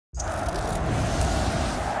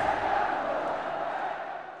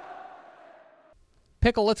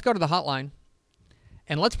Pickle, let's go to the hotline,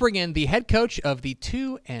 and let's bring in the head coach of the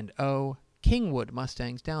 2-0 Kingwood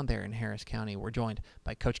Mustangs down there in Harris County. We're joined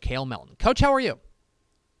by Coach Cale Melton. Coach, how are you?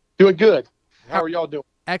 Doing good. How are y'all doing?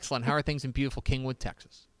 Excellent. How are things in beautiful Kingwood,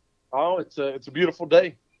 Texas? Oh, it's a beautiful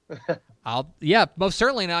day. Yeah, most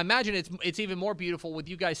certainly. And I imagine it's even more beautiful with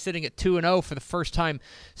you guys sitting at 2-0 for the first time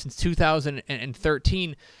since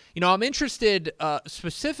 2013. I'm interested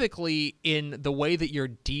specifically in the way that your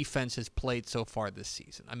defense has played so far this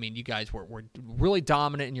season. I mean, you guys were really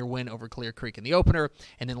dominant in your win over Clear Creek in the opener,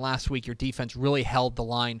 and then last week your defense really held the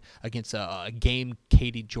line against a game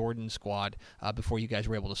Katie Jordan squad before you guys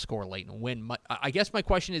were able to score late and win. I guess my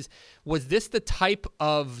question is, was this the type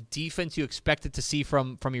of defense you expected to see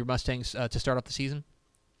from your Mustangs to start off the season?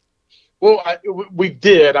 Well, we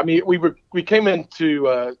did. I mean, we came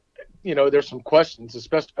into there's some questions,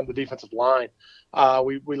 especially on the defensive line.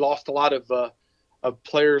 We lost a lot of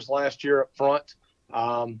players last year up front,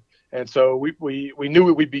 and so we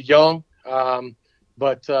knew we'd be young,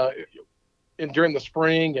 but during the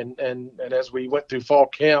spring and as we went through fall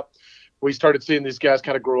camp, we started seeing these guys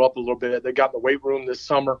kind of grow up a little bit. They got in the weight room this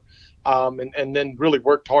summer, and then really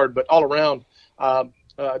worked hard. But all around,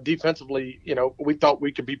 defensively, we thought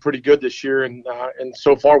we could be pretty good this year, and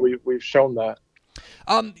so far we've shown that.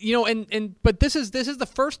 But this is the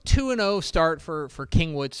first 2-0 start for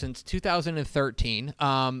Kingwood since 2013.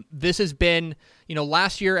 This has been,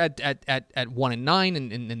 last year at 1-9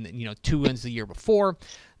 and 2 wins the year before.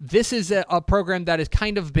 This is a program that has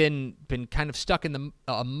kind of been kind of stuck in the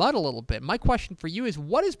mud a little bit. My question for you is,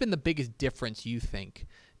 what has been the biggest difference you think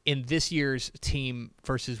in this year's team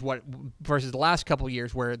versus the last couple of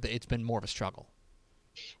years where it's been more of a struggle?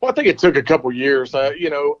 Well, I think it took a couple of years.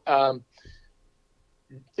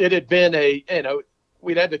 It had been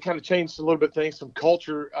we'd had to kind of change a little bit of things, some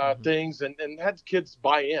culture things, and had the kids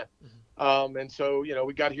buy in. And so,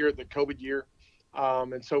 we got here at the COVID year,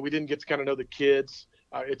 and so we didn't get to kind of know the kids.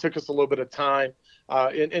 It took us a little bit of time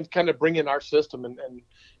and kind of bring in our system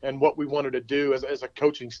and what we wanted to do as a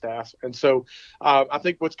coaching staff. And so I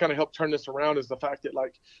think what's kind of helped turn this around is the fact that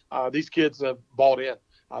these kids have bought in.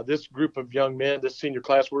 This group of young men, this senior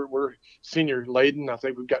class, we're senior laden. I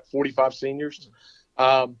think we've got 45 seniors.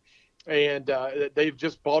 And they've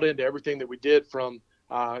just bought into everything that we did from,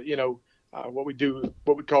 what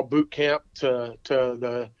we call boot camp to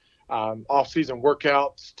the off-season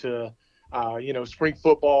workouts to, spring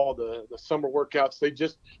football, the summer workouts.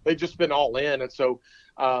 They've just been all in. And so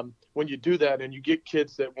when you do that and you get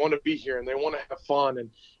kids that want to be here and they want to have fun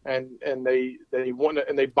and they want to,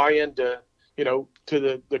 and they buy into, to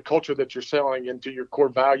the culture that you're selling and to your core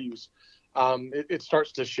values, it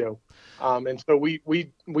starts to show. And so we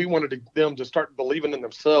wanted them to start believing in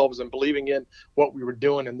themselves and believing in what we were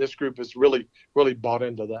doing. And this group has really, really bought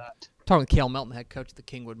into that. Talking with Cale Melton, head coach of the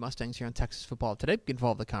Kingwood Mustangs here on Texas Football Today. Get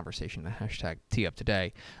involved in the conversation at hashtag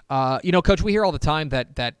 #TeeUpToday. Coach, we hear all the time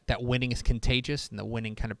that winning is contagious and the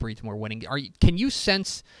winning kind of breeds more winning. Can you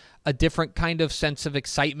sense a different kind of sense of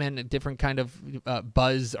excitement, a different kind of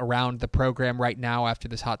buzz around the program right now after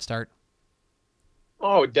this hot start?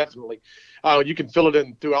 Oh, definitely. You can feel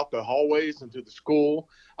it throughout the hallways and through the school,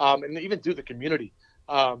 and even through the community.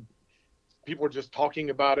 People are just talking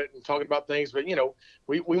about it and talking about things, but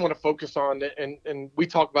we want to focus on it, and we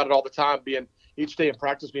talk about it all the time. Being each day in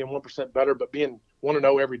practice, being 1% better, but being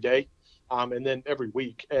 1-0 every day, and then every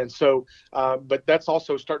week. And so, but that's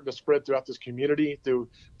also starting to spread throughout this community, through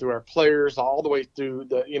our players, all the way through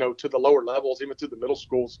the to the lower levels, even through the middle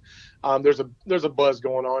schools. There's a buzz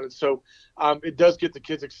going on, and so it does get the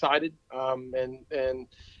kids excited,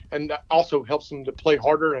 and that also helps them to play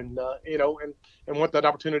harder and want that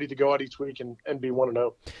opportunity to go out each week and be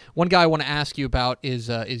 1-0. One guy I want to ask you about is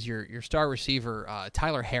your star receiver,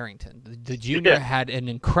 Tyler Harrington. The junior had an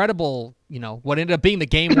incredible, what ended up being the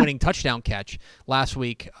game-winning touchdown catch last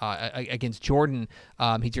week against Jordan.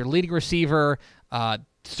 He's your leading receiver.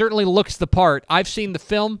 Certainly looks the part. I've seen the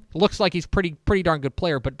film. Looks like he's pretty darn good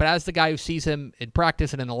player. But as the guy who sees him in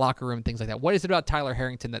practice and in the locker room and things like that, what is it about Tyler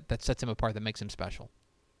Harrington that sets him apart, that makes him special?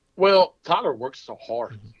 Well, Tyler works so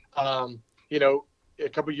hard. A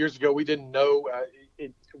couple of years ago, we didn't know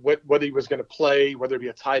whether he was going to play, whether it be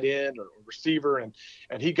a tight end or a receiver, and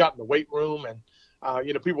he got in the weight room. And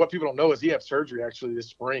what people don't know is he had surgery actually this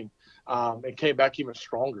spring, and came back even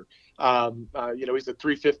stronger. He's a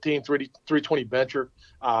 315, 320 bencher.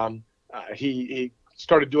 He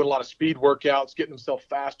started doing a lot of speed workouts, getting himself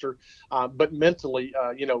faster, but mentally,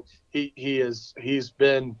 he's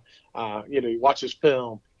been, he watches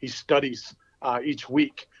film, he studies each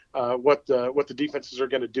week what the defenses are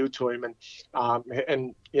going to do to him,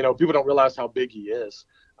 and people don't realize how big he is.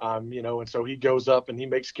 And so he goes up and he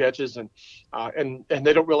makes catches, and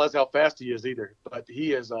they don't realize how fast he is either. But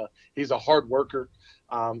he's a hard worker,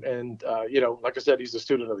 like I said, he's a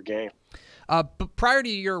student of the game. But prior to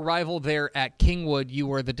your arrival there at Kingwood, you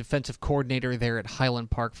were the defensive coordinator there at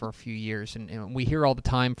Highland Park for a few years, and we hear all the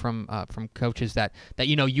time from coaches that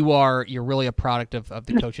you're really a product of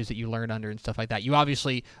the coaches that you learned under and stuff like that. You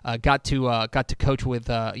obviously got to coach with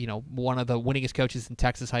one of the winningest coaches in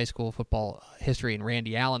Texas high school football history, and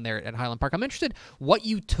Randy Allen there at Highland Park. I'm interested what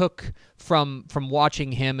you took from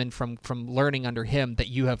watching him and from learning under him that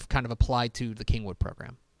you have kind of applied to the Kingwood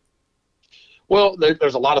program. Well,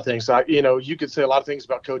 there's a lot of things. You could say a lot of things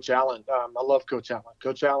about Coach Allen. I love Coach Allen.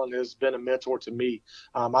 Coach Allen has been a mentor to me.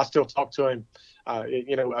 I still talk to him.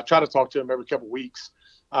 I try to talk to him every couple of weeks,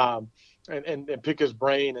 and pick his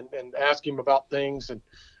brain and ask him about things. And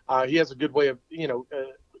he has a good way of,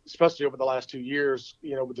 especially over the last 2 years,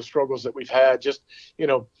 with the struggles that we've had, just,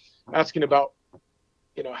 asking about,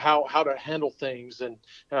 how to handle things and,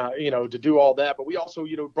 to do all that. But we also,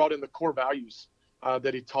 brought in the core values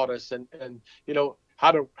that he taught us, and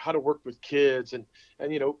how to work with kids, and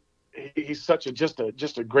he's such just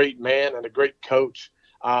a great man and a great coach.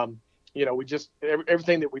 We just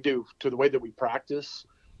everything that we do, to the way that we practice,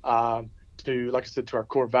 to, like I said, to our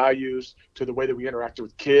core values, to the way that we interact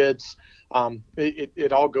with kids,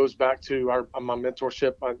 it all goes back to my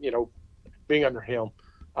mentorship, being under him.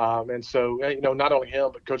 And so, not only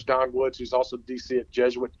him, but Coach Don Woods, who's also DC at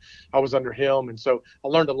Jesuit, I was under him. And so I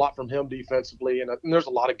learned a lot from him defensively. And there's a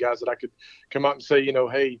lot of guys that I could come out and say,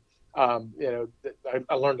 hey,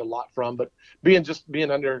 I learned a lot from. But being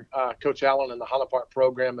under Coach Allen and the Highland Park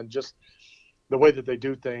program, and just the way that they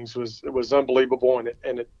do things was unbelievable.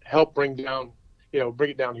 And it helped bring it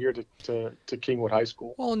down here to Kingwood High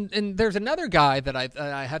School. Well, and there's another guy that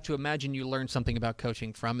I have to imagine you learned something about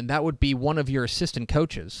coaching from, and that would be one of your assistant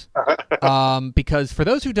coaches. Because for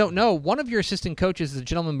those who don't know, one of your assistant coaches is a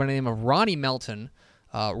gentleman by the name of Ronnie Melton.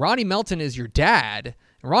 Ronnie Melton is your dad.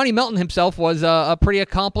 Ronnie Melton himself was a pretty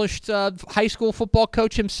accomplished high school football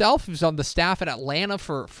coach himself. He was on the staff at Atlanta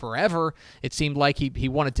for forever. It seemed like he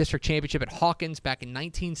won a district championship at Hawkins back in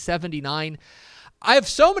 1979. I have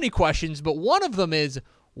so many questions, but one of them is,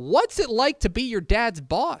 what's it like to be your dad's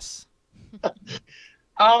boss?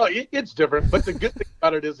 It's different, but the good thing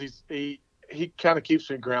about it is he kind of keeps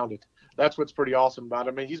me grounded. That's what's pretty awesome about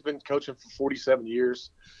it. I mean, he's been coaching for 47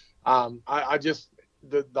 years.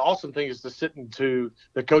 The awesome thing is to sit into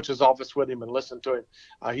the coach's office with him and listen to him.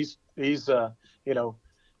 He's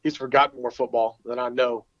forgotten more football than I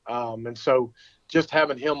know. And so just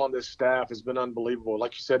having him on this staff has been unbelievable.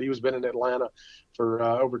 Like you said, he's been in Atlanta for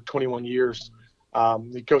over 21 years.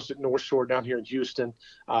 He coached at North Shore down here in Houston.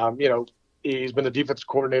 He's been a defensive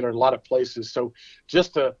coordinator in a lot of places. So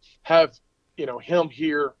just to have, him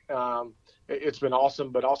here, it's been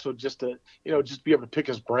awesome, but also just to, just be able to pick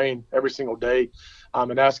his brain every single day,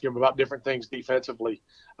 and ask him about different things defensively.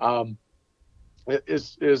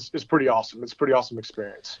 Is pretty awesome. It's a pretty awesome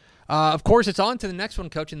experience. Of course, it's on to the next one,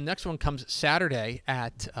 Coach, and the next one comes Saturday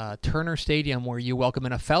at Turner Stadium, where you welcome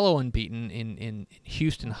in a fellow unbeaten in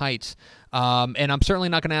Houston Heights. And I'm certainly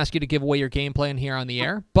not going to ask you to give away your game plan here on the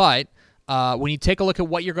air, but when you take a look at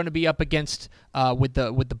what you're going to be up against with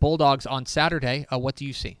the Bulldogs on Saturday, what do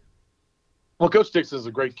you see? Well, Coach Dix is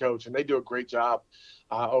a great coach, and they do a great job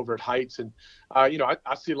over at Heights. And,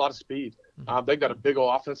 I see a lot of speed. They've got a big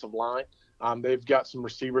old offensive line. They've got some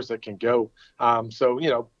receivers that can go. So,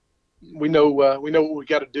 we know what we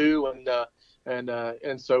got to do,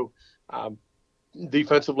 and so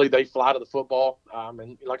defensively they fly to the football,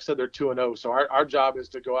 and like I said, they're 2-0. So our job is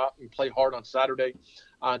to go out and play hard on Saturday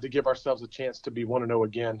to give ourselves a chance to be 1-0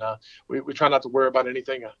 again. We try not to worry about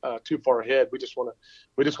anything too far ahead. We just want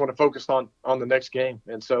to focus on the next game.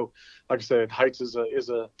 And so, like I said, Heights is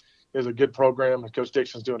a good program, and Coach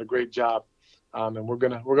Dixon's doing a great job. And we're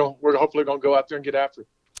hopefully gonna go out there and get after it.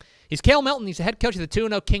 He's Cale Melton. He's the head coach of the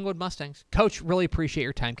 2-0 Kingwood Mustangs. Coach, really appreciate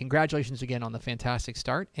your time. Congratulations again on the fantastic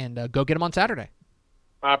start, and go get him on Saturday.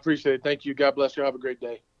 I appreciate it. Thank you. God bless you. Have a great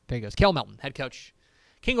day. There he goes. Cale Melton, head coach.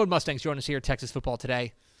 Kingwood Mustangs join us here at Texas Football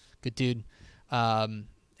Today. Good dude. And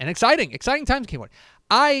exciting times in Kingwood.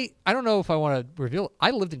 I don't know if I want to reveal.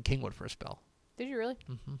 I lived in Kingwood for a spell. Did you really?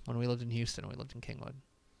 Mm-hmm. When we lived in Houston, we lived in Kingwood.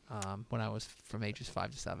 When I was from ages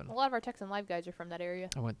 5 to 7. A lot of our Texan Live guys are from that area.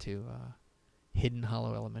 I went to Hidden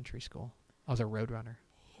Hollow Elementary School. I was a road runner.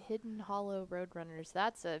 Hidden Hollow Roadrunners.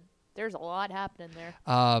 There's a lot happening there.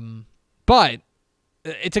 But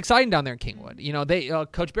it's exciting down there in Kingwood. They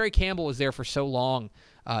Coach Barry Campbell was there for so long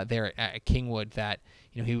there at Kingwood that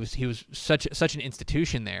he was such an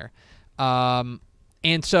institution there.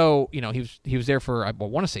 And so, he was there for, I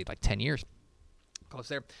want to say, like 10 years. Close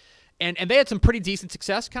there. And they had some pretty decent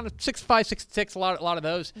success, kind of 6-5, 6-6, a lot of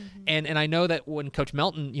those. And I know that when Coach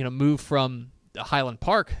Melton, moved from Highland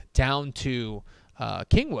Park down to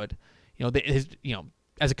Kingwood,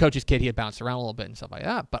 as a coach's kid, he had bounced around a little bit and stuff like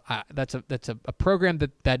that. But that's a program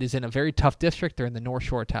that is in a very tough district. They're in the North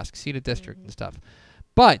Shore Atascocita district and stuff.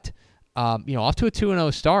 But off to a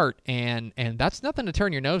 2-0 start, and that's nothing to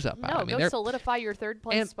turn your nose up at. No, go solidify your third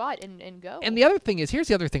place spot and go. And the other thing is, here's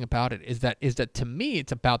the other thing about it is that to me,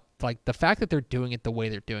 it's about like the fact that they're doing it the way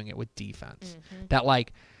they're doing it with defense. That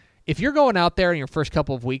like, if you're going out there in your first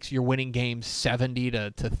couple of weeks, you're winning games 70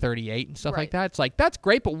 to 38 and stuff like that. It's like, that's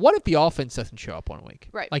great, but what if the offense doesn't show up one week?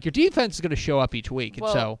 Right. Like, your defense is going to show up each week.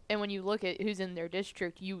 And when you look at who's in their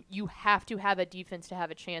district, you have to have a defense to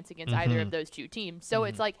have a chance against either of those two teams. So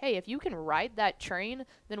it's like, hey, if you can ride that train,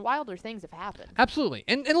 then wilder things have happened. Absolutely.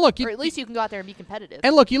 And look, or at least you can go out there and be competitive.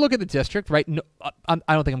 And look, you look at the district, right? No, I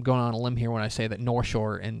don't think I'm going on a limb here when I say that North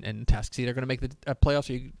Shore and Atascocita are going to make the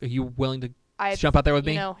playoffs. Are you willing to jump out there with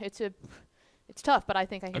me? It's tough, but I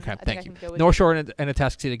think I can. Okay, I can go with North Shore and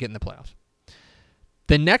Atascocita get in the playoffs.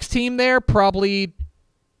 The next team there probably,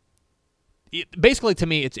 basically to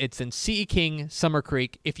me, it's in C.E. King, Summer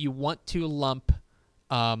Creek. If you want to lump,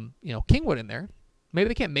 Kingwood in there, maybe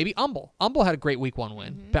they can. Maybe Humble. Humble had a great week 1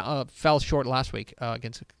 win. Fell short last week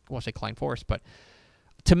against, I want to say Klein Forest, but.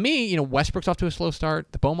 To me, Westbrook's off to a slow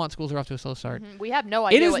start. The Beaumont schools are off to a slow start. We have no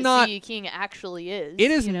idea what C.E. King actually is.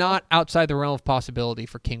 It is not outside the realm of possibility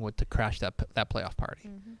for Kingwood to crash that playoff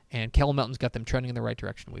party. And Cale Melton's got them trending in the right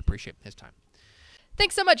direction. We appreciate his time.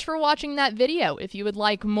 Thanks so much for watching that video. If you would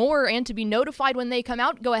like more and to be notified when they come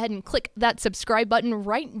out, go ahead and click that subscribe button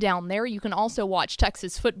right down there. You can also watch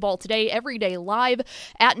Texas Football Today every day live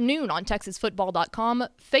at noon on TexasFootball.com,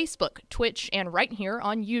 Facebook, Twitch, and right here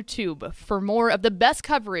on YouTube. For more of the best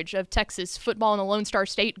coverage of Texas football in the Lone Star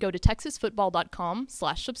State, go to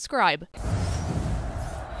TexasFootball.com/subscribe.